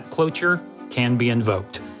 and that cloture can be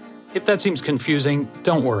invoked. If that seems confusing,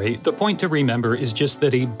 don't worry. The point to remember is just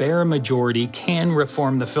that a bare majority can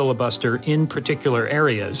reform the filibuster in particular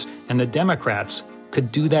areas, and the Democrats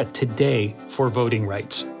could do that today for voting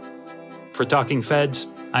rights. For Talking Feds,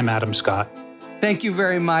 I'm Adam Scott. Thank you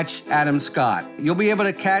very much, Adam Scott. You'll be able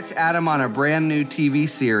to catch Adam on a brand new TV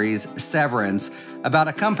series, Severance, about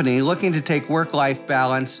a company looking to take work-life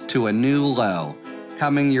balance to a new low.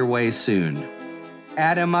 Coming your way soon.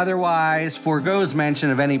 Adam otherwise forgoes mention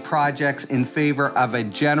of any projects in favor of a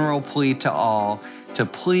general plea to all to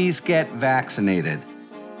please get vaccinated.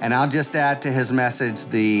 And I'll just add to his message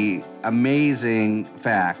the amazing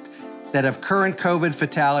fact that of current COVID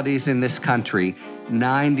fatalities in this country,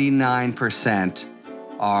 99%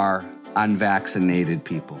 are unvaccinated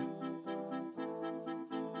people.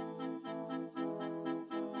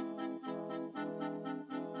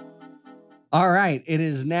 All right, it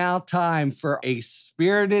is now time for a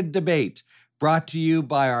spirited debate brought to you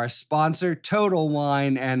by our sponsor, Total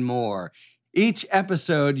Wine and More. Each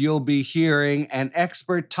episode, you'll be hearing an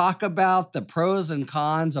expert talk about the pros and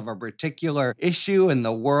cons of a particular issue in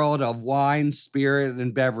the world of wine, spirit,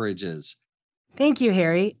 and beverages. Thank you,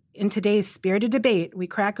 Harry. In today's spirited debate, we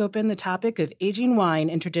crack open the topic of aging wine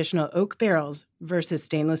in traditional oak barrels versus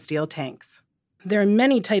stainless steel tanks. There are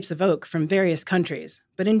many types of oak from various countries,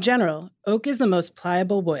 but in general, oak is the most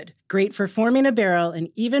pliable wood, great for forming a barrel and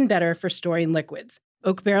even better for storing liquids.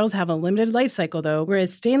 Oak barrels have a limited life cycle, though,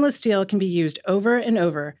 whereas stainless steel can be used over and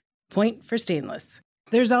over. Point for stainless.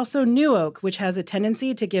 There's also new oak, which has a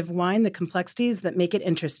tendency to give wine the complexities that make it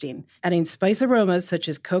interesting, adding spice aromas such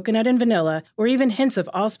as coconut and vanilla, or even hints of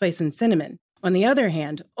allspice and cinnamon. On the other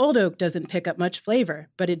hand, old oak doesn't pick up much flavor,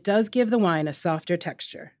 but it does give the wine a softer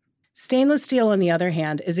texture. Stainless steel, on the other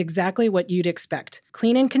hand, is exactly what you'd expect.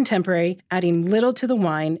 Clean and contemporary, adding little to the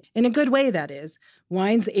wine, in a good way, that is.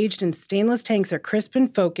 Wines aged in stainless tanks are crisp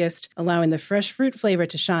and focused, allowing the fresh fruit flavor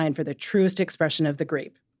to shine for the truest expression of the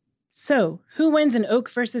grape. So, who wins in oak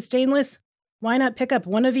versus stainless? Why not pick up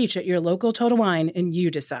one of each at your local Total Wine and you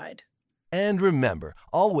decide? And remember,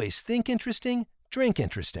 always think interesting, drink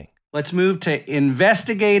interesting. Let's move to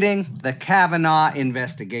investigating the Kavanaugh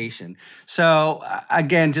investigation. So,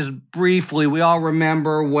 again, just briefly, we all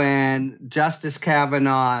remember when Justice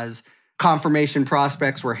Kavanaugh's confirmation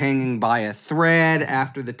prospects were hanging by a thread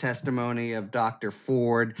after the testimony of Dr.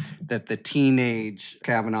 Ford that the teenage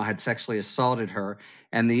Kavanaugh had sexually assaulted her.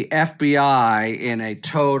 And the FBI, in a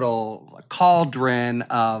total cauldron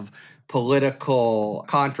of political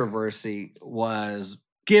controversy, was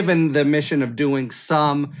given the mission of doing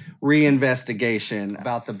some reinvestigation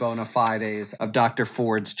about the bona fides of Dr.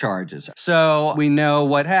 Ford's charges. So we know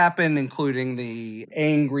what happened, including the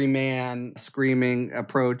angry man screaming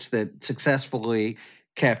approach that successfully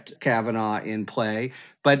kept Kavanaugh in play.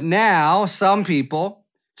 But now some people,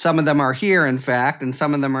 some of them are here, in fact, and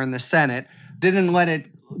some of them are in the Senate, didn't let it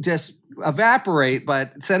just evaporate,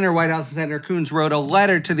 but Senator Whitehouse and Senator Coons wrote a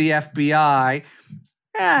letter to the FBI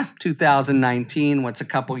 2019, what's a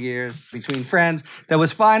couple years between friends, that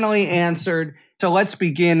was finally answered. So let's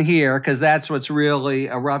begin here, because that's what's really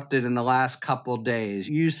erupted in the last couple days.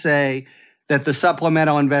 You say that the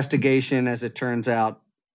supplemental investigation, as it turns out,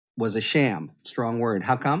 was a sham. Strong word.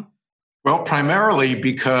 How come? Well, primarily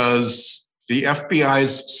because the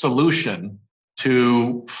FBI's solution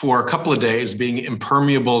to, for a couple of days, being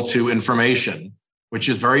impermeable to information, which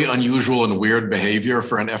is very unusual and weird behavior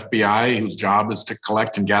for an FBI whose job is to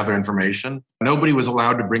collect and gather information. Nobody was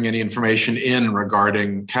allowed to bring any information in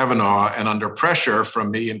regarding Kavanaugh, and under pressure from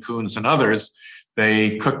me and Coons and others,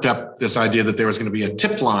 they cooked up this idea that there was going to be a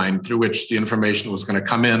tip line through which the information was going to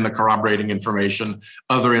come in, the corroborating information,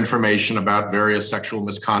 other information about various sexual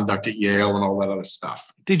misconduct at Yale and all that other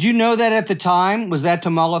stuff. Did you know that at the time? Was that to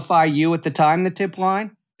mollify you at the time, the tip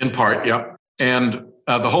line? In part, yep. And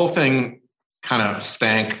the whole thing kind of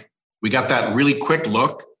stank We got that really quick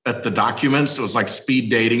look at the documents. It was like speed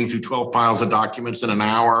dating through 12 piles of documents in an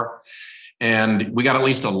hour. And we got at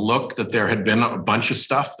least a look that there had been a bunch of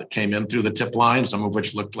stuff that came in through the tip line, some of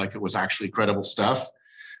which looked like it was actually credible stuff.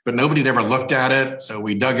 But nobody had ever looked at it. So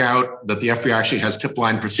we dug out that the FBI actually has tip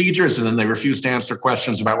line procedures, and then they refused to answer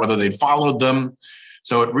questions about whether they'd followed them.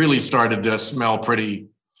 So it really started to smell pretty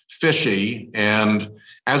fishy. And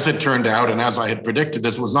as it turned out, and as I had predicted,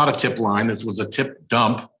 this was not a tip line, this was a tip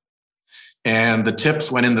dump. And the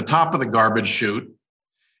tips went in the top of the garbage chute,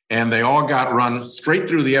 and they all got run straight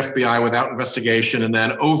through the FBI without investigation, and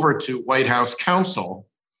then over to White House counsel,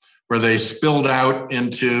 where they spilled out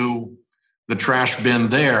into the trash bin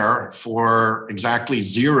there for exactly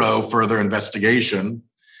zero further investigation.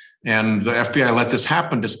 And the FBI let this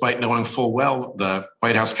happen despite knowing full well the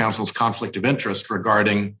White House counsel's conflict of interest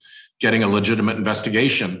regarding getting a legitimate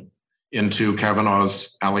investigation into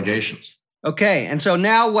Kavanaugh's allegations. Okay, and so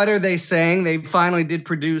now what are they saying? They finally did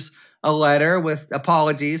produce a letter with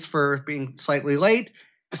apologies for being slightly late.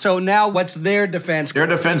 So now what's their defense? Their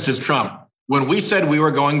defense is Trump. When we said we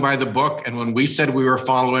were going by the book and when we said we were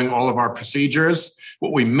following all of our procedures,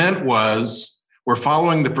 what we meant was we're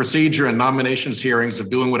following the procedure and nominations hearings of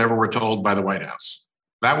doing whatever we're told by the White House.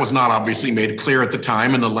 That was not obviously made clear at the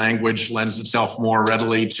time, and the language lends itself more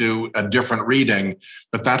readily to a different reading,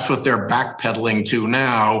 but that's what they're backpedaling to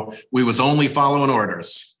now. We was only following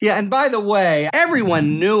orders. Yeah, and by the way,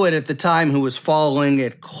 everyone knew it at the time who was following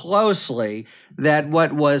it closely, that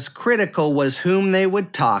what was critical was whom they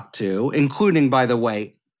would talk to, including, by the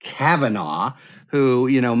way, Kavanaugh, who,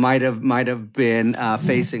 might have been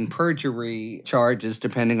facing perjury charges,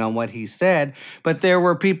 depending on what he said. But there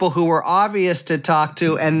were people who were obvious to talk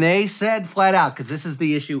to, and they said flat out, because this is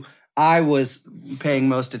the issue I was paying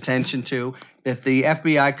most attention to, that the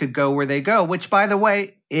FBI could go where they go, which, by the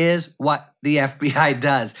way, is what the FBI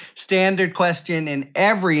does. Standard question in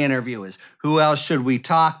every interview is, who else should we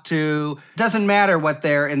talk to? Doesn't matter what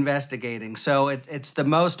they're investigating. So it's the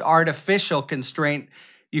most artificial constraint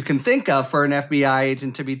you can think of for an FBI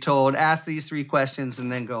agent to be told, ask these 3 questions and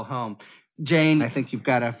then go home. Jane, I think you've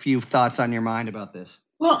got a few thoughts on your mind about this.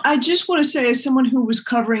 Well, I just want to say, as someone who was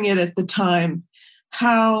covering it at the time,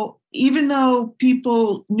 how even though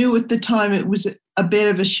people knew at the time it was a bit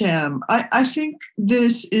of a sham, I think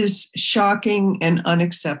this is shocking and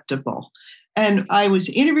unacceptable. And I was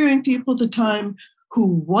interviewing people at the time who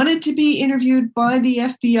wanted to be interviewed by the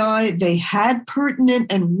FBI. They had pertinent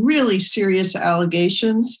and really serious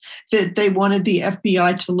allegations that they wanted the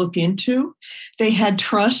FBI to look into. They had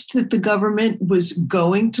trust that the government was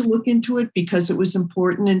going to look into it because it was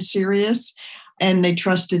important and serious, and they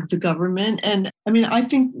trusted the government. And I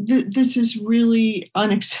think this is really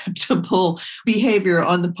unacceptable behavior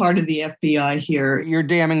on the part of the FBI here. You're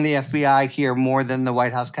damning the FBI here more than the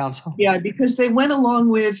White House counsel? Yeah, because they went along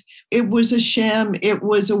with, it was a sham, it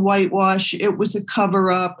was a whitewash, it was a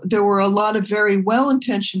cover-up. There were a lot of very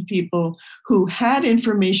well-intentioned people who had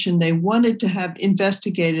information they wanted to have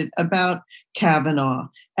investigated about Kavanaugh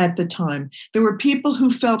at the time. There were people who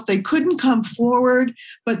felt they couldn't come forward,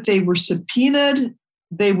 but they were subpoenaed.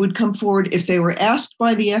 They would come forward. If they were asked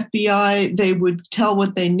by the FBI, they would tell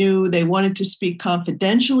what they knew. They wanted to speak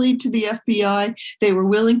confidentially to the FBI. They were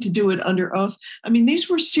willing to do it under oath. These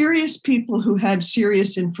were serious people who had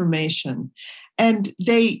serious information. And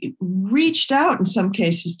they reached out in some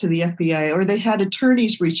cases to the FBI, or they had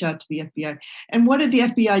attorneys reach out to the FBI. And what did the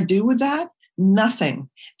FBI do with that? Nothing.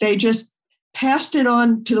 They just passed it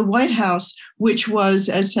on to the White House, which was,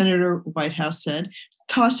 as Senator Whitehouse said,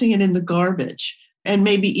 tossing it in the garbage, and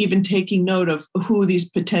maybe even taking note of who these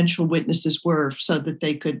potential witnesses were so that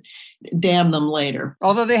they could damn them later.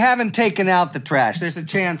 Although they haven't taken out the trash, there's a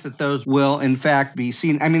chance that those will, in fact, be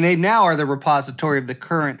seen. They now are the repository of the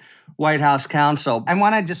current White House counsel. I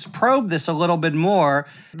want to just probe this a little bit more.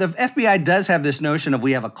 The FBI does have this notion of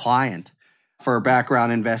we have a client for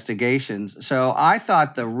background investigations. So I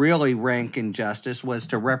thought the really rank injustice was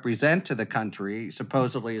to represent to the country,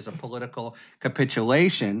 supposedly as a political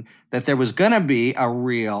capitulation, that there was going to be a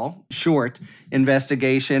real short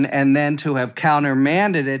investigation, and then to have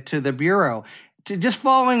countermanded it to the Bureau. Just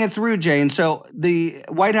following it through, Jane. So the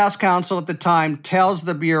White House counsel at the time tells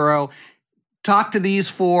the Bureau, talk to these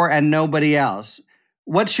 4 and nobody else.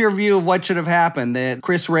 What's your view of what should have happened? That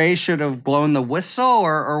Chris Wray should have blown the whistle?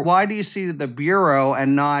 Or why do you see the Bureau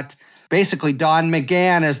and not basically Don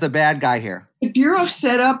McGahn as the bad guy here? The Bureau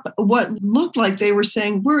set up what looked like they were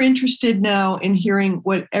saying, we're interested now in hearing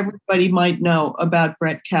what everybody might know about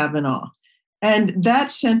Brett Kavanaugh. And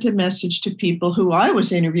that sent a message to people who I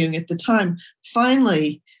was interviewing at the time.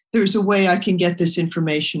 Finally, there's a way I can get this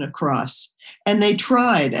information across. And they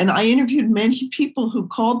tried. And I interviewed many people who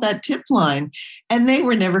called that tip line, and they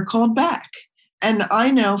were never called back. And I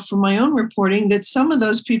know from my own reporting that some of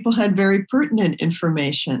those people had very pertinent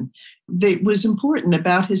information that was important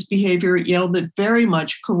about his behavior at Yale that very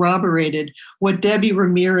much corroborated what Debbie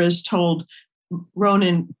Ramirez told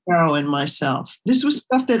Ronan Farrow and myself. This was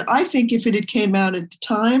stuff that I think if it had came out at the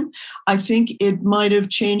time, I think it might have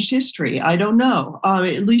changed history. I don't know.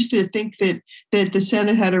 At least I think that the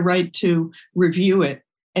Senate had a right to review it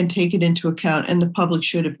and take it into account, and the public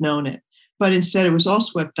should have known it. But instead, it was all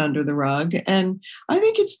swept under the rug. And I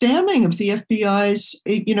think it's damning of the FBI's,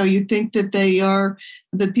 you think that they are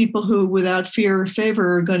the people who, without fear or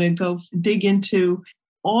favor, are going to go dig into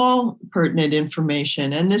all pertinent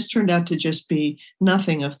information. And this turned out to just be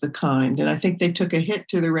nothing of the kind. And I think they took a hit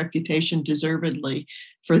to their reputation deservedly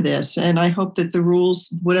for this. And I hope that the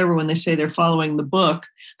rules, whatever, when they say they're following the book,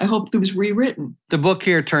 I hope it was rewritten. The book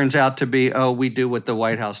here turns out to be, we do what the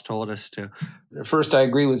White House told us to. First, I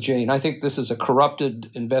agree with Jane. I think this is a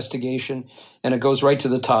corrupted investigation, and it goes right to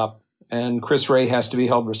the top. And Chris Wray has to be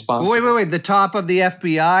held responsible. Wait. The top of the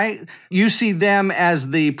FBI? You see them as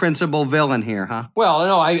the principal villain here, huh? Well,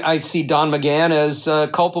 no, I see Don McGahn as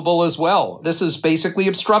culpable as well. This is basically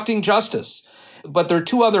obstructing justice. But there are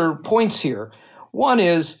two other points here. One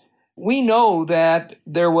is, we know that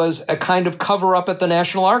there was a kind of cover-up at the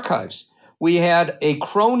National Archives. We had a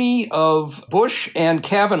crony of Bush and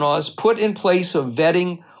Kavanaugh's put in place of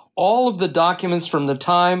vetting all of the documents from the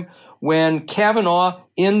time when Kavanaugh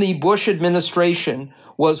in the Bush administration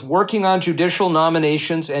was working on judicial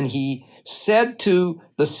nominations, and he said to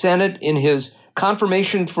the Senate in his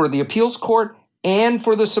confirmation for the appeals court and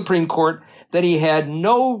for the Supreme Court that he had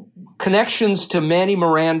no connections to Manny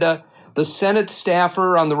Miranda, the Senate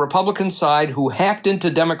staffer on the Republican side who hacked into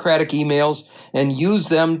Democratic emails and used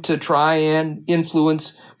them to try and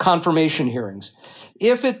influence confirmation hearings.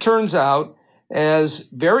 If it turns out, as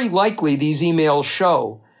very likely these emails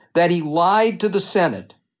show, that he lied to the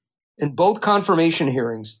Senate in both confirmation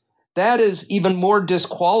hearings, that is even more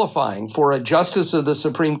disqualifying for a justice of the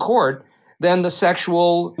Supreme Court than the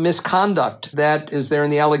sexual misconduct that is there in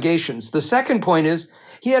the allegations. The second point is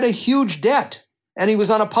he had a huge debt, and he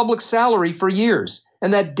was on a public salary for years,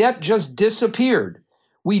 and that debt just disappeared.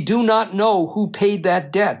 We do not know who paid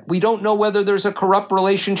that debt. We don't know whether there's a corrupt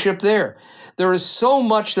relationship there. There is so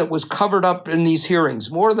much that was covered up in these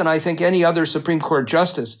hearings, more than I think any other Supreme Court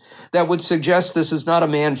justice, that would suggest this is not a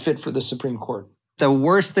man fit for the Supreme Court. The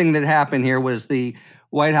worst thing that happened here was the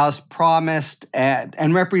White House promised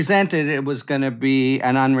and represented it was going to be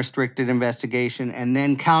an unrestricted investigation, and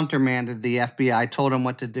then countermanded the FBI, told them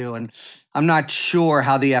what to do. And I'm not sure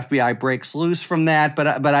how the FBI breaks loose from that, but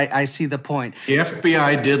I see the point. The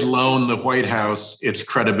FBI did loan the White House its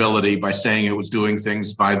credibility by saying it was doing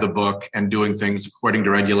things by the book and doing things according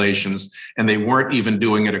to regulations, and they weren't even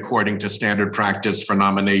doing it according to standard practice for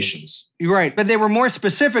nominations. You're right, but they were more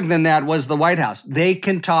specific than that was the White House. They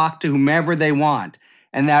can talk to whomever they want,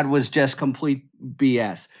 and that was just complete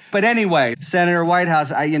BS. But anyway, Senator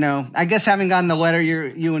Whitehouse, I guess having gotten the letter,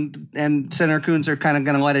 you and Senator Coons are kind of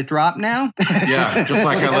going to let it drop now? Yeah, just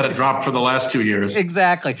like I let it drop for the last 2 years.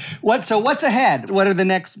 Exactly. What's ahead? What are the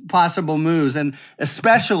next possible moves? And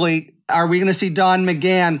especially, are we going to see Don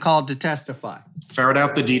McGahn called to testify? Ferret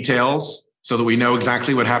out the details so that we know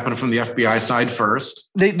exactly what happened from the FBI side first.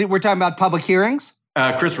 We're talking about public hearings?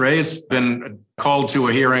 Chris Wray's been called to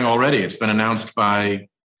a hearing already. It's been announced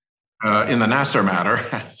in the Nassar matter.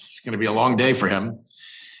 It's going to be a long day for him.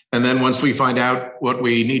 And then once we find out what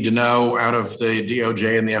we need to know out of the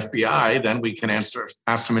DOJ and the FBI, then we can ask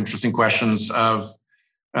some interesting questions of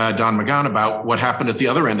Don McGahn about what happened at the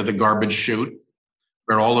other end of the garbage chute,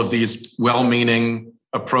 where all of these well-meaning,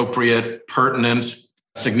 appropriate, pertinent,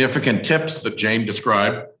 significant tips that Jane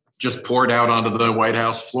described just poured out onto the White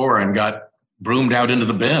House floor and got broomed out into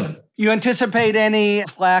the bin. You anticipate any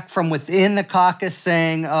flack from within the caucus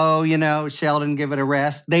saying, Sheldon, give it a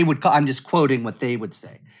rest? I'm just quoting what they would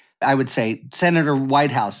say. I would say, Senator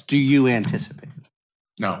Whitehouse, do you anticipate?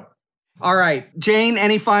 No. All right. Jane,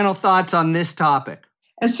 any final thoughts on this topic?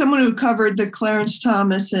 As someone who covered the Clarence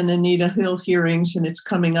Thomas and Anita Hill hearings, and it's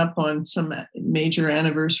coming up on some major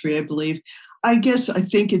anniversary, I believe, I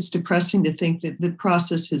think it's depressing to think that the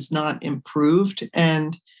process has not improved,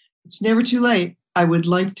 and it's never too late. I would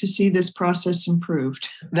like to see this process improved.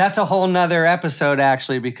 That's a whole nother episode,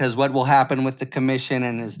 actually, because what will happen with the commission,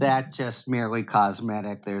 and is that just merely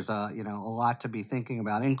cosmetic? There's a lot to be thinking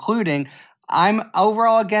about, including I'm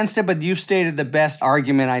overall against it, but you've stated the best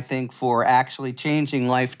argument, I think, for actually changing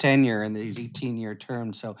life tenure in these 18-year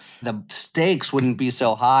terms. So the stakes wouldn't be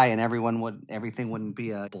so high and everything wouldn't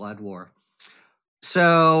be a blood war.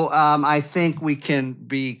 So I think we can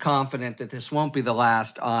be confident that this won't be the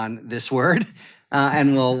last on this word.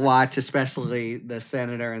 And we'll watch especially the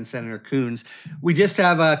Senator and Senator Coons. We just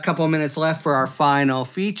have a couple of minutes left for our final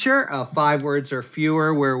feature, 5 words or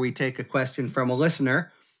fewer, where we take a question from a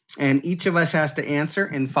listener. And each of us has to answer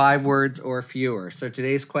in 5 words or fewer. So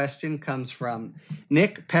today's question comes from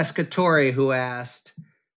Nick Pescatore, who asked,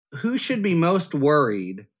 who should be most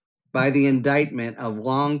worried by the indictment of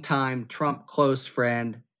longtime Trump close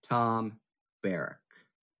friend Tom Barrack?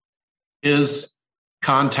 His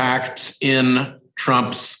contacts in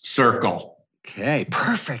Trump's circle. Okay,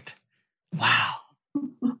 perfect. Wow.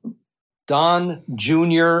 Don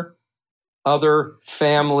Jr., other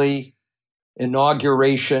family,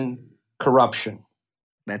 inauguration, corruption.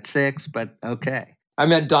 That's 6, but okay. I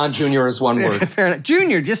meant Don Jr. as one word. Fair enough.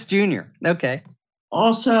 Junior, just Junior. Okay.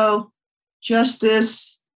 Also,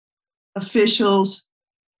 justice officials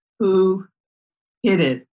who hid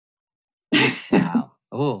it. Wow.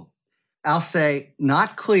 Oh, I'll say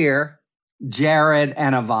not clear, Jared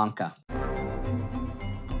and Ivanka.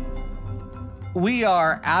 We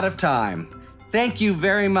are out of time. Thank you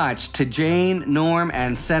very much to Jane, Norm,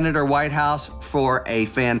 and Senator Whitehouse for a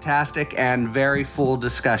fantastic and very full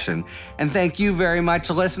discussion. And thank you very much,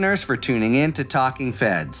 listeners, for tuning in to Talking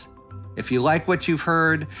Feds. If you like what you've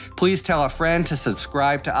heard, please tell a friend to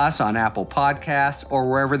subscribe to us on Apple Podcasts or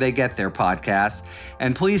wherever they get their podcasts.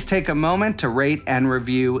 And please take a moment to rate and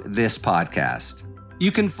review this podcast.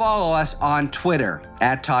 You can follow us on Twitter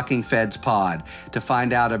at Talking Feds Pod to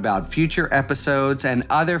find out about future episodes and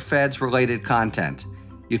other Feds-related content.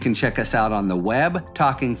 You can check us out on the web,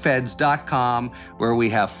 talkingfeds.com, where we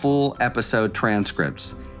have full episode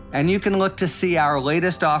transcripts. And you can look to see our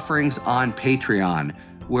latest offerings on Patreon,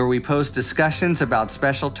 where we post discussions about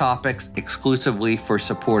special topics exclusively for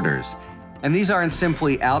supporters. And these aren't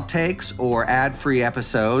simply outtakes or ad-free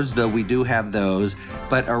episodes, though we do have those,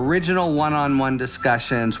 but original one-on-one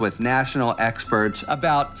discussions with national experts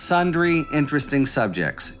about sundry interesting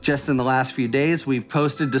subjects. Just in the last few days, we've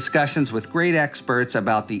posted discussions with great experts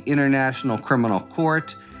about the International Criminal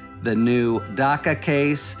Court, the new DACA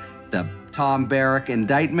case, the Tom Barrack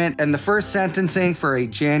indictment, and the first sentencing for a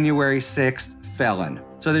January 6th felon.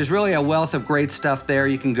 So there's really a wealth of great stuff there.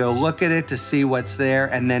 You can go look at it to see what's there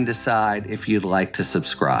and then decide if you'd like to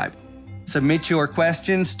subscribe. Submit your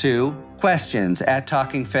questions to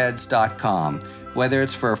questions@talkingfeds.com, whether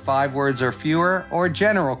it's for 5 words or fewer or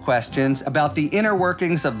general questions about the inner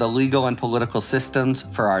workings of the legal and political systems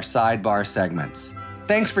for our sidebar segments.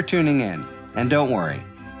 Thanks for tuning in. And don't worry,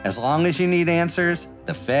 as long as you need answers,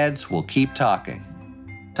 the Feds will keep talking.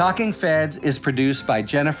 Talking Feds is produced by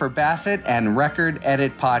Jennifer Bassett and Record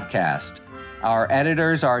Edit Podcast. Our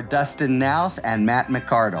editors are Dustin Naus and Matt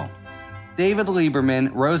McArdle. David Lieberman,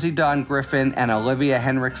 Rosie Dawn Griffin, and Olivia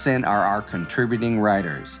Henriksen are our contributing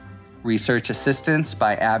writers. Research assistance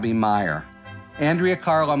by Abby Meyer. Andrea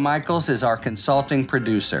Carla Michaels is our consulting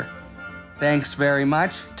producer. Thanks very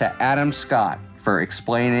much to Adam Scott for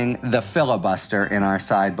explaining the filibuster in our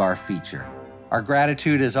sidebar feature. Our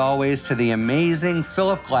gratitude is always to the amazing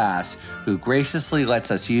Philip Glass, who graciously lets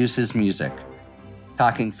us use his music.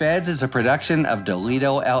 Talking Feds is a production of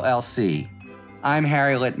Delito LLC. I'm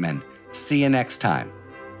Harry Littman. See you next time.